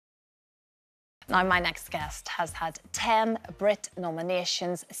Now, my next guest has had 10 BRIT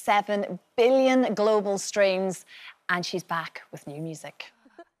nominations, 7 billion global streams, and she's back with new music.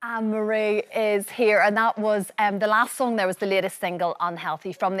 Anne-Marie is here, and that was the last song there was the latest single,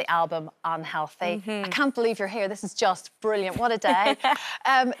 Unhealthy, from the album Unhealthy. I can't believe you're here. This is just brilliant. What a day.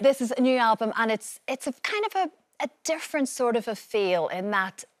 This is a new album, and it's a kind of a different sort of a feel in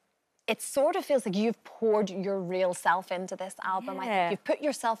that it sort of feels like you've poured your real self into this album. I think you've put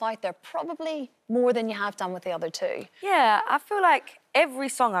yourself out there probably more than you have done with the other two. Yeah, I feel like every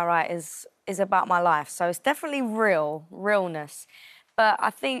song I write is about my life, so it's definitely realness. But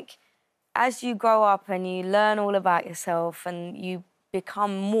I think as you grow up and you learn all about yourself and you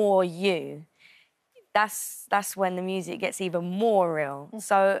become more you, that's when the music gets even more real.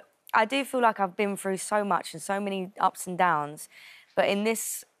 So I do feel like I've been through so much and so many ups and downs, but in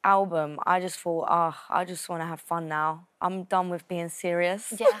this album, I just thought, I just want to have fun now. I'm done with being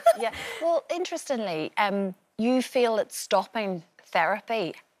serious. Yeah. Well, interestingly, you feel that stopping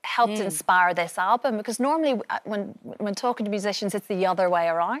therapy helped inspire this album, because normally when talking to musicians, it's the other way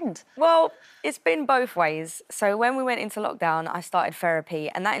around. Well, it's been both ways. So when we went into lockdown, I started therapy,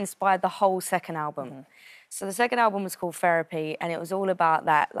 and that inspired the whole second album. So the second album was called Therapy, and it was all about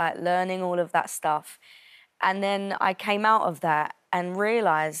that, like learning all of that stuff. And then I came out of that and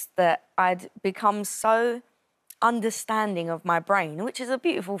realised that I'd become so understanding of my brain, which is a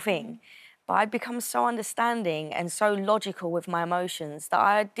beautiful thing. But I'd become so understanding and so logical with my emotions that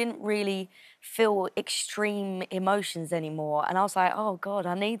I didn't really feel extreme emotions anymore. And I was like, oh, God,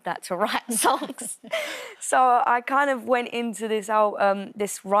 I need that to write songs. So I kind of went into this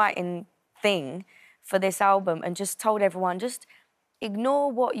this writing thing for this album and just told everyone, just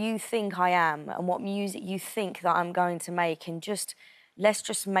ignore what you think I am and what music you think that I'm going to make, and let's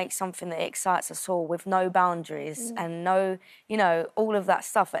just make something that excites us all with no boundaries and no, all of that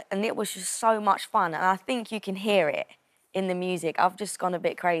stuff. And it was just so much fun. And I think you can hear it in the music. I've just gone a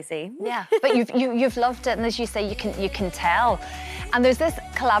bit crazy. Yeah, but you've loved it, and as you say, you can tell. And there's this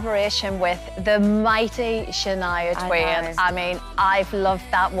collaboration with the mighty Shania Twain. I mean, I've loved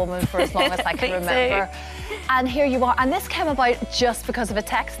that woman for as long as I can remember. And here you are, and this came about just because of a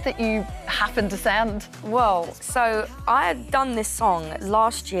text that you happened to send. Well, so I had done this song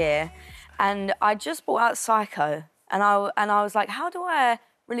last year, and I just brought out Psycho, and I was like, how do I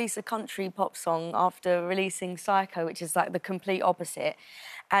release a country pop song after releasing Psycho, which is like the complete opposite?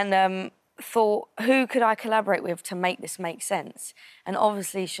 And thought, who could I collaborate with to make this make sense? And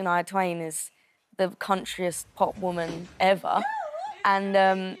obviously Shania Twain is the countryest pop woman ever. And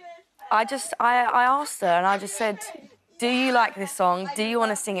I asked her, and I just said, do you like this song? Do you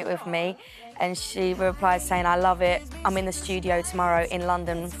want to sing it with me? And she replied saying, I love it. I'm in the studio tomorrow in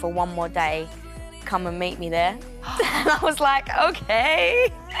London for one more day. Come and meet me there. And I was like,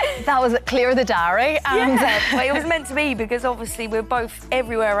 OK. That was clear the diary. And but it was meant to be, because obviously we're both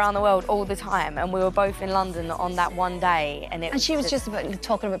everywhere around the world all the time, and we were both in London on that one day. And she was just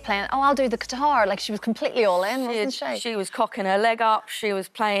talking about playing, I'll do the guitar. Like, she was completely all in, wasn't she? She was cocking her leg up, she was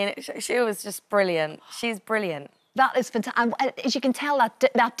playing, she was just brilliant. She's brilliant. That is fantastic. And as you can tell,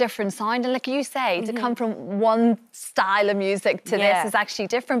 that different sound. And like you say, to come from one style of music to this is actually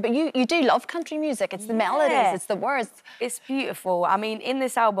different. But you do love country music. It's the melodies, it's the words. It's beautiful. I mean, in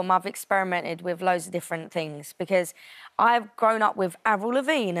this album, I've experimented with loads of different things, because I've grown up with Avril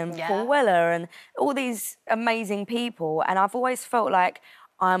Lavigne and Paul Weller and all these amazing people. And I've always felt like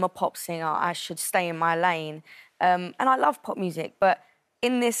I'm a pop singer. I should stay in my lane. And I love pop music, but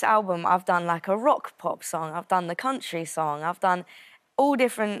in this album, I've done like a rock pop song, I've done the country song, I've done all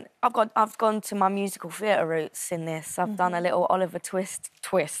different. I've gone to my musical theatre roots in this. I've done a little Oliver Twist.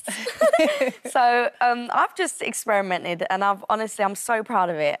 So I've just experimented, and I'm so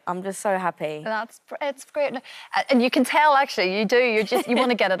proud of it. I'm just so happy. It's great, and you can tell actually you do. You want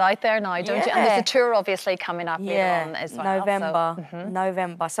to get it out there now, don't you? And there's a tour obviously coming up later on as well.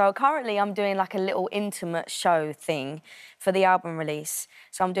 November. So currently I'm doing like a little intimate show thing for the album release.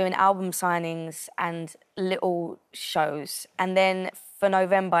 So I'm doing album signings and little shows, and then for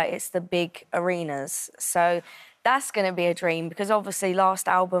November it's the big arenas. So that's going to be a dream, because obviously last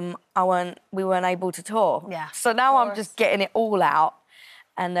album we weren't able to tour. So now I'm just getting it all out,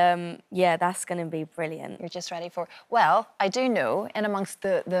 and that's going to be brilliant. You're just ready for it. Well, I do know, in amongst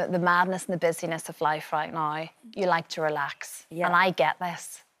the madness and the busyness of life right now, you like to relax, and I get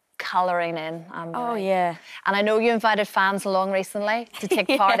this colouring in. Oh, yeah. And I know you invited fans along recently to take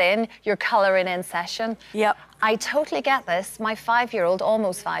part in your colouring in session. Yep. I totally get this. My 5-year-old,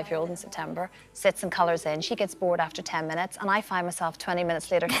 almost 5-year-old in September, sits and colours in. She gets bored after 10 minutes, and I find myself 20 minutes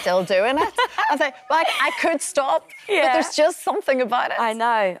later still doing it. I think, like, I could stop, but there's just something about it. I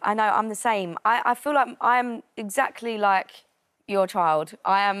know, I'm the same. I feel like I'm exactly like your child.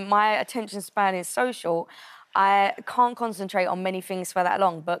 My attention span is so short. I can't concentrate on many things for that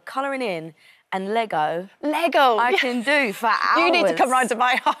long, but colouring in and Lego I can do for hours. You need to come round to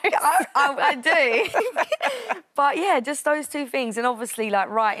my house. I do. But yeah, just those two things. And obviously, like,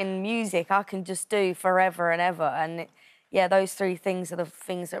 writing music, I can just do forever and ever. And yeah, those three things are the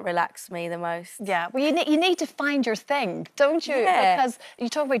things that relax me the most. Yeah, well, you need to find your thing, don't you? Yeah. Because you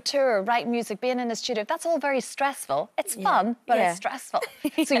talk about tour, writing music, being in the studio, that's all very stressful. It's fun, but it's stressful.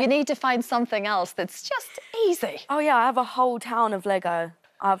 So you need to find something else that's just easy. Oh yeah, I have a whole town of Lego.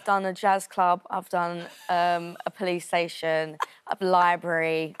 I've done a jazz club, I've done a police station, a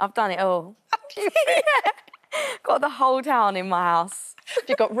library, I've done it all. Got the whole town in my house.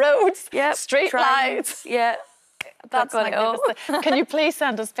 You've got roads, street trains, lights. Yeah. That's magnificent. Can you please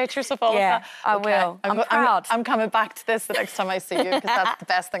send us pictures of all of that? I will. I'm proud. I'm coming back to this the next time I see you, because that's the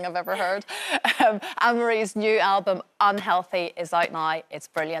best thing I've ever heard. Anne-Marie's new album, Unhealthy, is out now. It's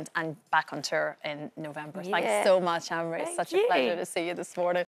brilliant, and back on tour in November. Thanks so much, Anne-Marie. It's such a pleasure to see you this morning.